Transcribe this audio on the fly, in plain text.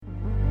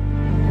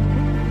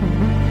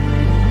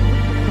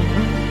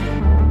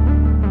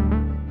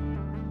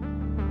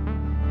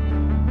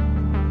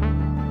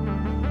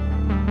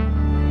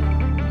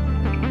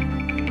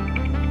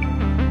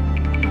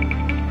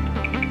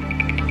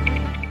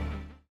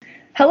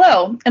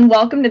Hello, and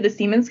welcome to the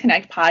Siemens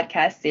Connect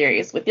podcast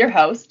series with your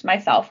host,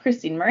 myself,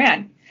 Christine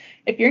Moran.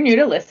 If you're new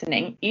to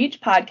listening,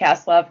 each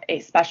podcast will have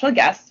a special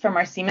guest from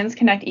our Siemens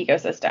Connect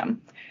ecosystem.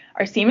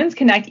 Our Siemens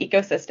Connect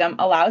ecosystem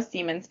allows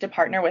Siemens to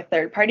partner with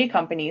third-party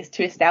companies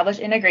to establish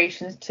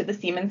integrations to the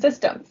Siemens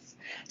systems.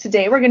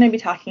 Today, we're going to be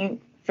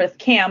talking with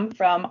Kam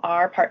from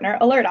our partner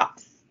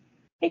AlertOps.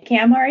 Hey,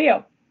 Kam, how are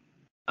you?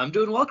 I'm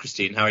doing well,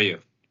 Christine. How are you?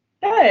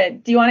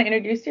 Good. Do you want to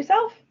introduce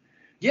yourself?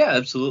 Yeah,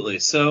 absolutely.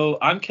 So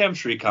I'm Kam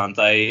Srikanth.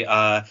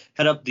 I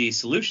head up the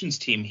solutions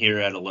team here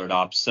at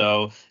AlertOps.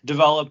 So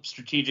develop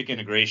strategic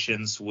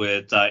integrations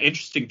with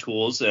interesting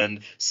tools,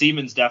 and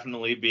Siemens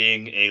definitely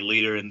being a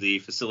leader in the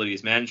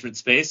facilities management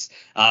space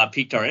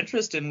piqued our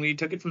interest, and we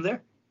took it from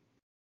there.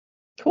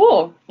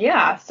 Cool.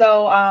 Yeah.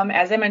 So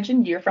as I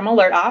mentioned, you're from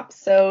AlertOps.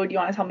 So do you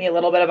want to tell me a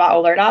little bit about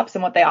AlertOps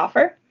and what they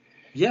offer?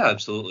 Yeah,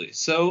 absolutely.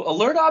 So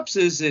AlertOps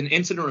is an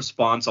incident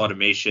response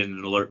automation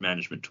and alert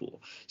management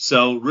tool.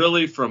 So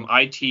really from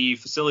IT,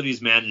 facilities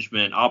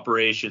management,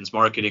 operations,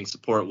 marketing,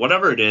 support,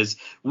 whatever it is,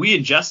 we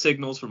ingest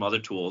signals from other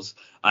tools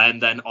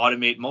and then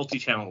automate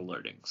multi-channel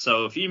alerting.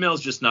 So if email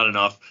is just not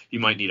enough, you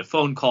might need a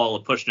phone call, a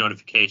push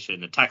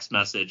notification, a text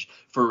message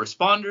for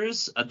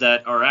responders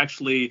that are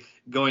actually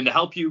going to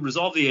help you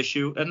resolve the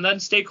issue, and then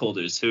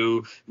stakeholders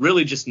who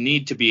really just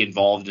need to be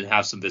involved and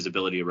have some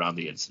visibility around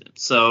the incident.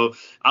 So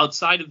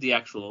outside of the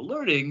actual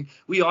alerting,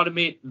 we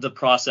automate the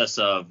process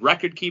of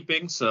record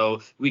keeping.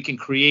 So we can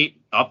create,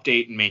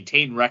 update, and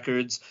maintain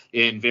records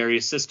in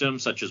various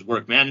systems such as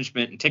work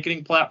management and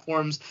ticketing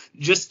platforms,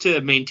 just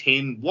to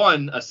maintain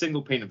a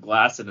single pane of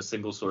glass and a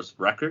single source of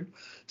record.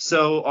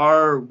 So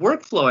our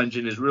workflow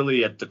engine is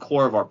really at the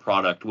core of our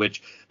product,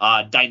 which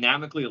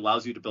dynamically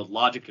allows you to build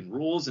logic and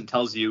rules and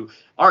tells you,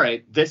 all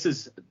right, this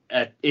is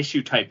at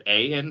issue type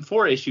A, and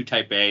for issue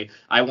type A,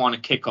 I want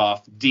to kick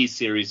off these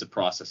series of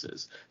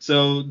processes.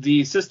 So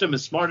the system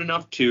is smart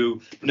enough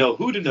to know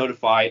who to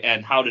notify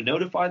and how to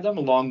notify them,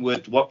 along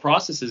with what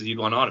processes you'd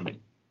want to automate.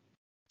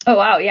 Oh,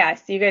 wow. Yeah.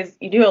 So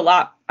you do a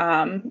lot.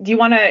 Do you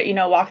want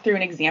to, walk through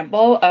an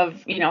example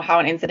of, how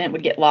an incident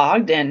would get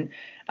logged and,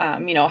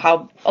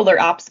 how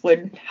AlertOps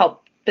would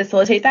help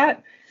facilitate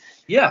that?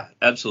 Yeah,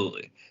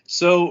 absolutely.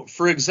 So,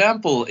 for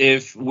example,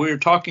 if we're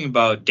talking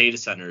about data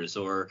centers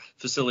or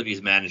facilities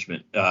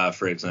management,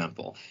 for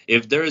example,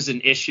 if there is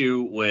an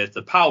issue with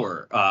the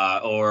power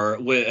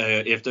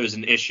if there's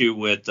an issue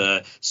with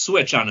the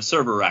switch on a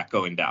server rack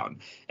going down,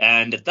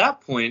 and at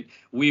that point,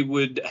 we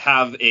would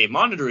have a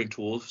monitoring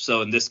tool.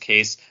 So in this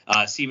case,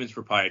 Siemens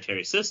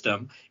proprietary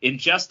system,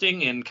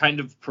 ingesting and kind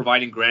of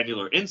providing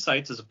granular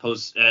insights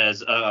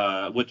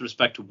with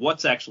respect to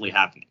what's actually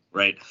happening,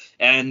 right?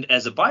 And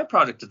as a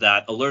byproduct of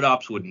that,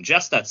 AlertOps would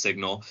ingest that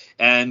signal,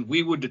 and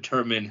we would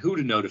determine who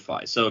to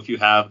notify. So if you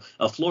have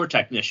a floor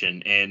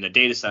technician in a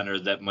data center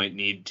that might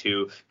need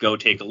to go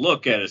take a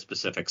look at a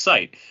specific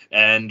site,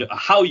 and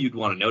how you'd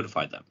want to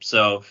notify them.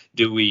 So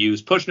do we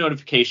use push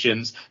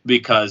notifications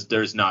because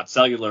there's not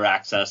cellular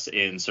access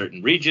in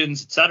certain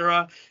regions,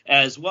 etc.,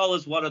 as well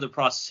as what other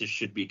processes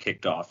should be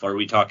kicked off? Are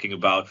we talking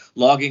about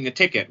logging a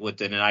ticket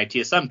within an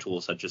ITSM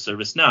tool such as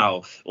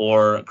ServiceNow,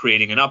 or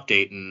creating an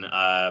update in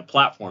a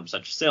platform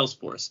such as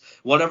Salesforce?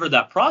 Whatever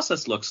that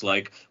process looks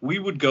like, we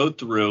would go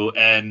through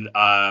and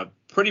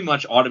pretty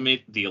much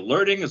automate the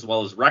alerting as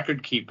well as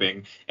record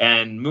keeping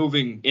and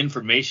moving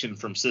information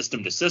from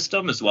system to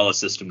system as well as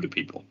system to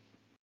people.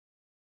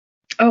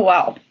 Oh,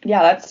 wow.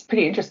 Yeah, that's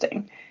pretty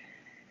interesting.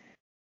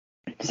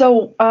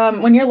 So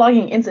when you're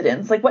logging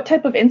incidents, like what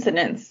type of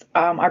incidents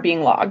are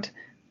being logged?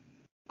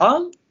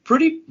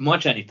 Pretty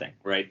much anything,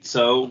 right?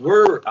 So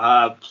we're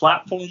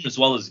platform as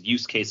well as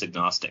use case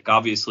agnostic.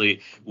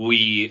 Obviously,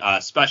 we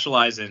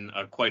specialize in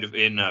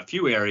a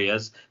few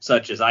areas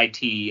such as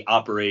IT,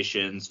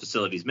 operations,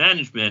 facilities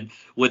management.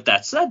 With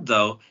that said,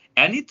 though,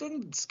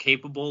 anything that's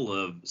capable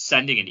of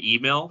sending an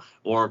email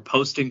or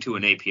posting to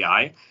an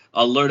API,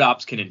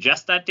 AlertOps can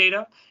ingest that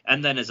data,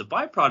 and then as a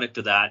byproduct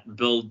of that,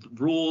 build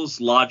rules,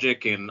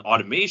 logic, and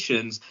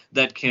automations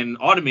that can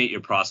automate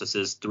your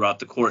processes throughout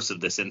the course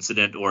of this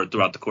incident or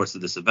throughout the course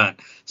of this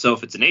event. So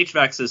if it's an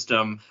HVAC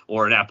system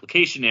or an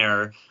application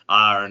error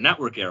or a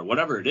network error,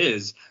 whatever it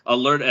is,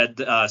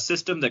 a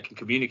system that can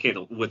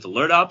communicate with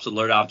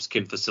AlertOps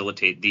can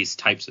facilitate these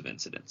types of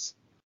incidents.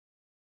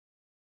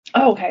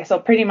 Oh, okay. So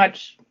pretty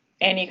much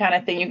any kind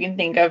of thing you can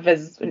think of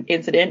as an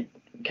incident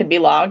could be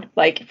logged.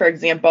 Like, for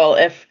example,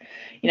 if,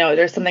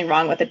 there's something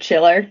wrong with a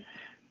chiller.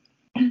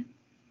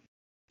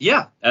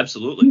 Yeah,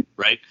 absolutely.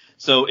 Right.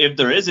 So if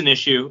there is an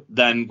issue,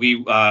 then we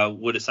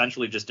would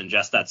essentially just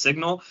ingest that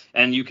signal,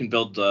 and you can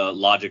build the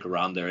logic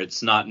around there.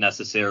 It's not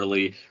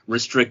necessarily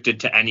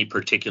restricted to any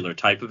particular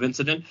type of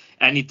incident.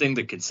 Anything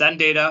that can send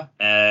data,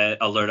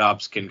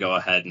 AlertOps can go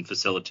ahead and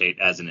facilitate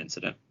as an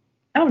incident.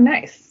 Oh,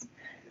 nice.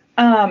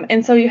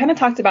 And so you kind of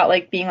talked about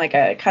like being like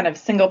a kind of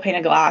single pane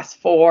of glass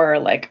for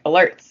like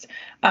alerts.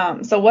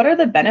 So what are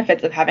the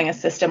benefits of having a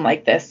system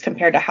like this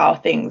compared to how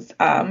things,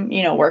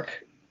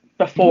 work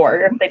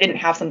before if they didn't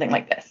have something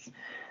like this?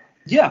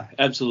 Yeah,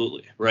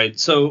 absolutely. Right.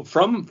 So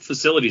from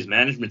facilities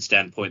management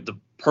standpoint, the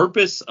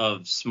purpose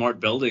of smart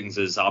buildings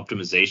is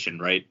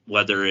optimization, right?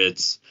 Whether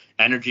it's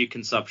energy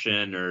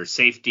consumption or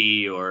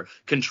safety or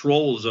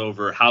controls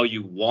over how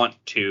you want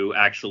to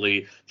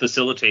actually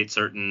facilitate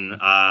certain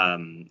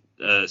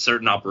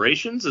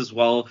operations as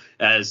well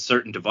as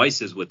certain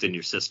devices within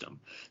your system.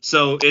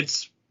 So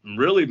it's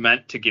really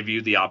meant to give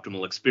you the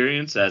optimal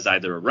experience as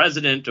either a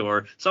resident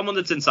or someone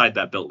that's inside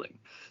that building.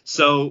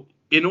 So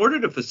in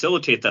order to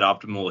facilitate that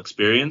optimal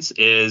experience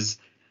is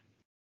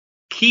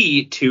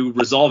key to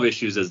resolve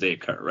issues as they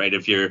occur, right?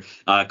 If your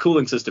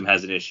cooling system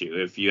has an issue,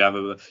 if you have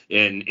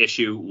an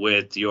issue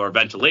with your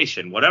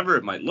ventilation, whatever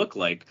it might look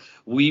like,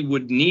 we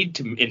would need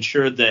to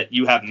ensure that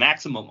you have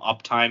maximum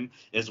uptime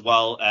as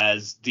well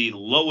as the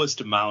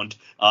lowest amount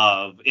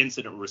of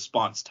incident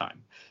response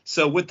time.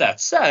 So with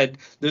that said,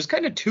 there's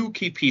kind of two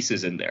key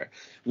pieces in there.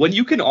 When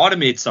you can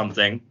automate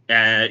something,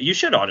 you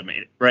should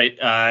automate it, right?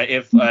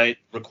 If it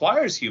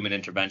requires human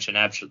intervention,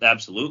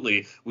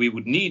 absolutely, we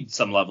would need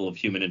some level of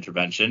human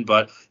intervention.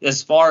 But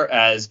as far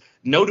as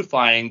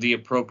notifying the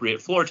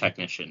appropriate floor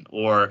technician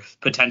or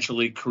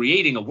potentially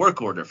creating a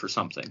work order for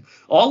something,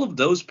 all of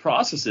those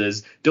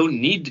processes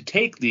don't need to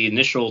take the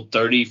initial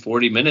 30,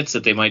 40 minutes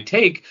that they might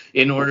take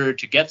in order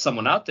to get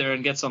someone out there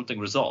and get something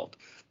resolved.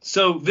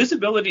 So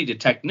visibility to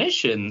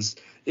technicians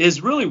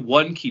is really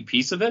one key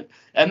piece of it.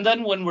 And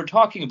then when we're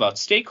talking about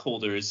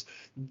stakeholders,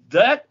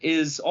 that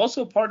is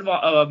also part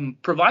of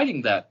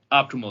providing that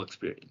optimal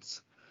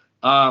experience.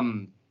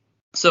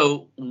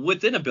 So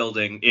within a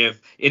building,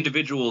 if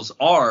individuals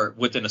are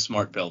within a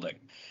smart building,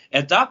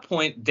 at that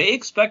point, they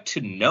expect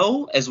to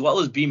know as well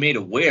as be made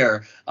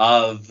aware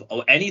of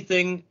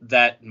anything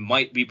that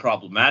might be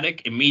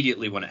problematic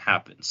immediately when it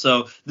happens.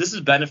 So this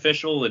is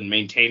beneficial in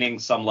maintaining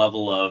some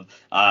level of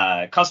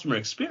customer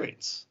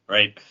experience,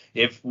 right?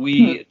 If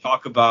we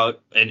talk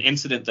about an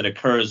incident that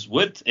occurs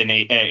with an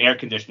air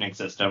conditioning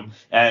system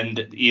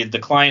and the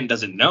client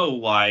doesn't know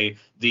why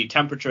the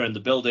temperature in the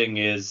building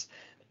is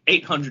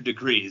 800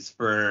 degrees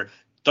for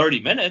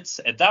 30 minutes,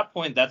 at that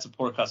point, that's a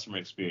poor customer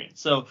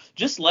experience. So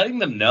just letting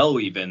them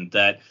know even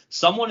that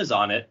someone is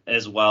on it,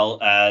 as well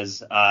as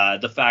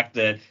the fact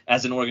that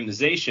as an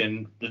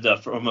organization,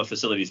 from a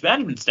facilities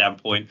management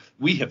standpoint,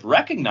 we have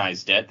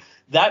recognized it,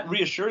 that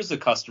reassures the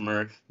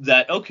customer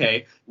that,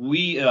 okay,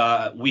 we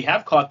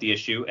have caught the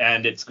issue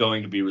and it's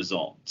going to be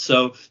resolved.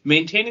 So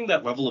maintaining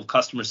that level of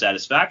customer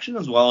satisfaction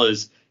as well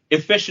as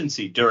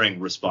efficiency during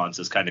response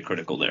is kind of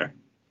critical there.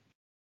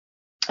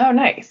 Oh,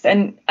 nice.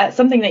 And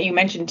something that you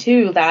mentioned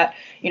too, that,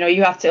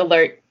 you have to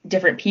alert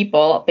different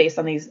people based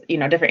on these,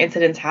 different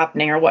incidents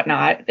happening or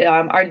whatnot.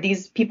 Are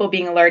these people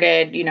being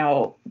alerted,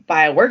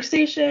 by a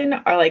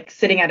workstation or like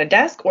sitting at a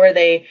desk, or are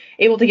they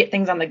able to get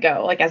things on the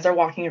go, like as they're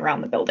walking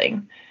around the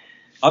building?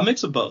 A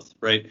mix of both,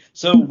 right?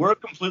 So we're a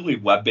completely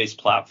web-based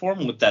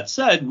platform. With that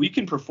said, we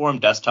can perform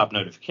desktop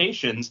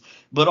notifications,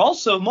 but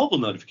also mobile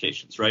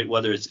notifications, right?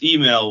 Whether it's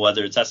email,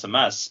 whether it's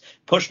SMS,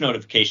 push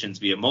notifications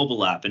via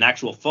mobile app, an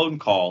actual phone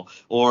call,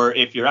 or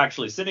if you're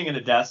actually sitting at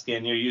a desk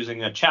and you're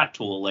using a chat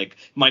tool like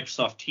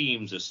Microsoft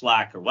Teams or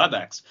Slack or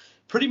WebEx.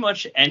 Pretty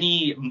much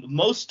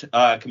most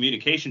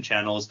communication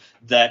channels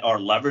that are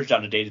leveraged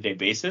on a day-to-day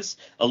basis,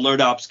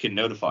 AlertOps can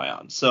notify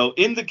on. So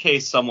in the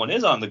case someone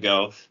is on the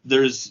go,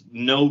 there's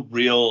no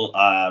real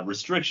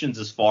restrictions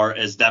as far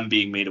as them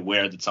being made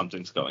aware that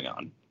something's going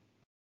on.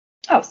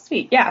 Oh,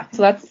 sweet. Yeah.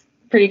 So that's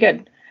pretty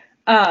good.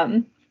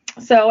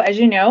 So as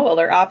you know,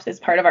 AlertOps is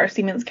part of our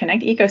Siemens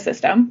Connect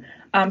ecosystem.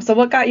 So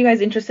what got you guys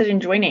interested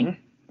in joining?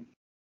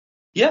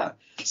 Yeah.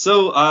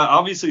 So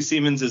obviously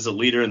Siemens is a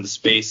leader in the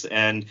space,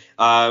 and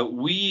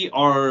we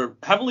are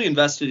heavily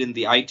invested in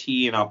the IT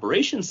and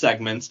operations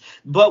segments,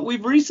 but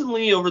we've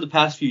recently, over the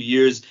past few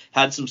years,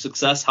 had some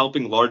success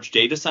helping large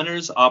data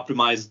centers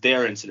optimize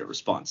their incident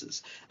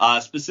responses,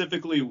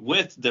 specifically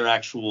with their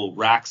actual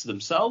racks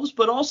themselves,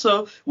 but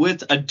also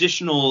with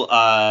additional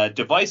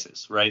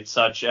devices, right,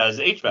 such as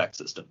HVAC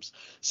systems.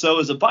 So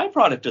as a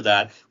byproduct of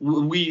that,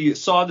 we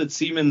saw that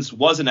Siemens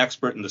was an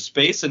expert in the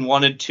space and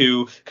wanted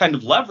to kind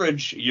of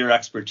leverage your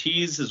expertise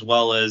as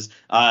well as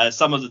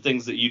some of the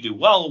things that you do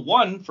well.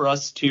 One, for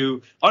us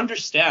to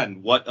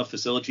understand what a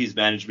facilities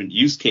management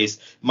use case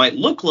might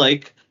look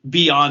like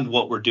beyond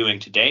what we're doing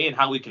today and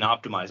how we can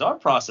optimize our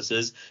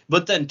processes.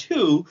 But then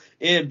two,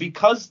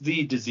 because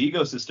the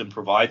Desigo system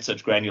provides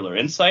such granular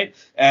insight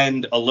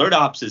and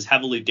AlertOps is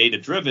heavily data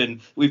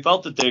driven, we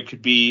felt that there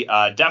could be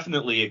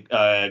definitely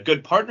a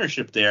good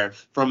partnership there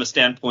from a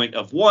standpoint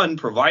of one,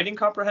 providing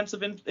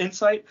comprehensive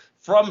insight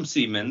from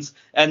Siemens,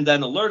 and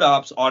then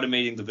AlertOps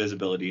automating the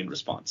visibility and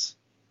response.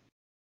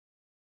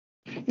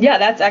 Yeah,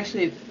 that's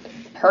actually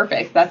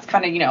perfect. That's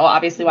kind of,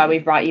 obviously why we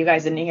brought you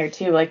guys in here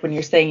too. Like when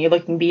you're saying you're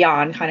looking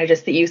beyond kind of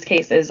just the use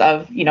cases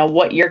of,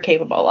 what you're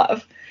capable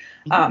of.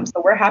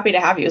 So we're happy to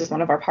have you as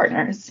one of our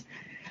partners.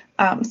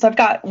 So I've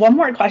got one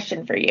more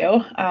question for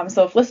you.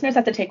 So if listeners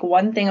have to take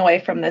one thing away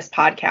from this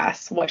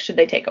podcast, what should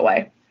they take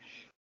away?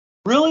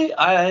 Really,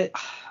 I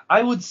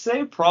I would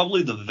say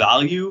probably the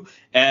value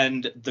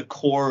and the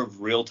core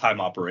of real-time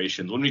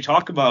operations. When we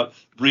talk about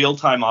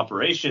real-time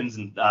operations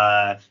and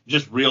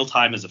just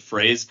real-time as a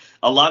phrase,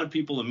 a lot of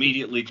people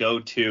immediately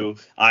go to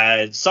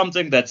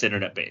something that's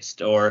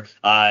internet-based or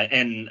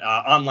an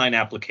online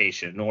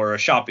application or a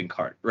shopping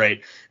cart,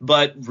 right?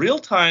 But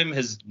real-time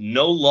has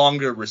no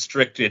longer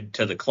restricted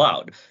to the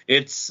cloud.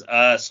 It's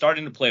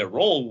starting to play a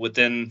role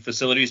within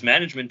facilities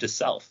management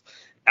itself.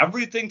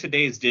 Everything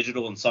today is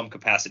digital in some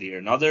capacity or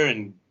another,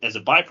 and as a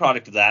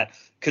byproduct of that,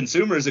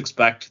 consumers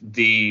expect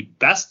the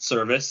best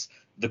service,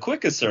 the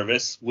quickest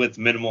service with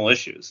minimal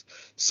issues.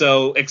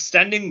 So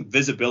extending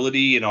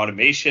visibility and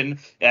automation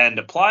and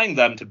applying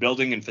them to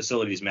building and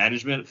facilities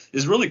management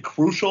is really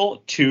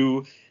crucial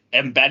to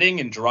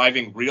embedding and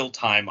driving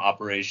real-time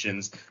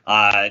operations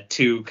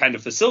to kind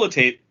of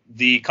facilitate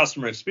the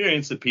customer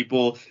experience that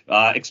people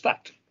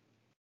expect.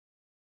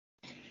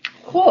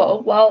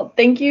 Cool. Well,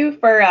 thank you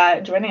for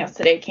joining us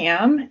today,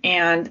 Kam,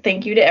 and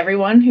thank you to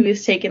everyone who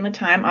has taken the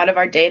time out of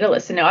our day to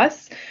listen to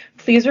us.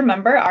 Please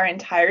remember our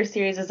entire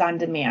series is on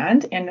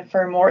demand, and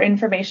for more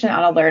information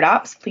on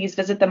AlertOps, please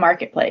visit the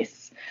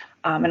marketplace.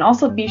 And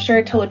also be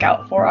sure to look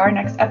out for our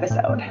next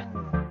episode.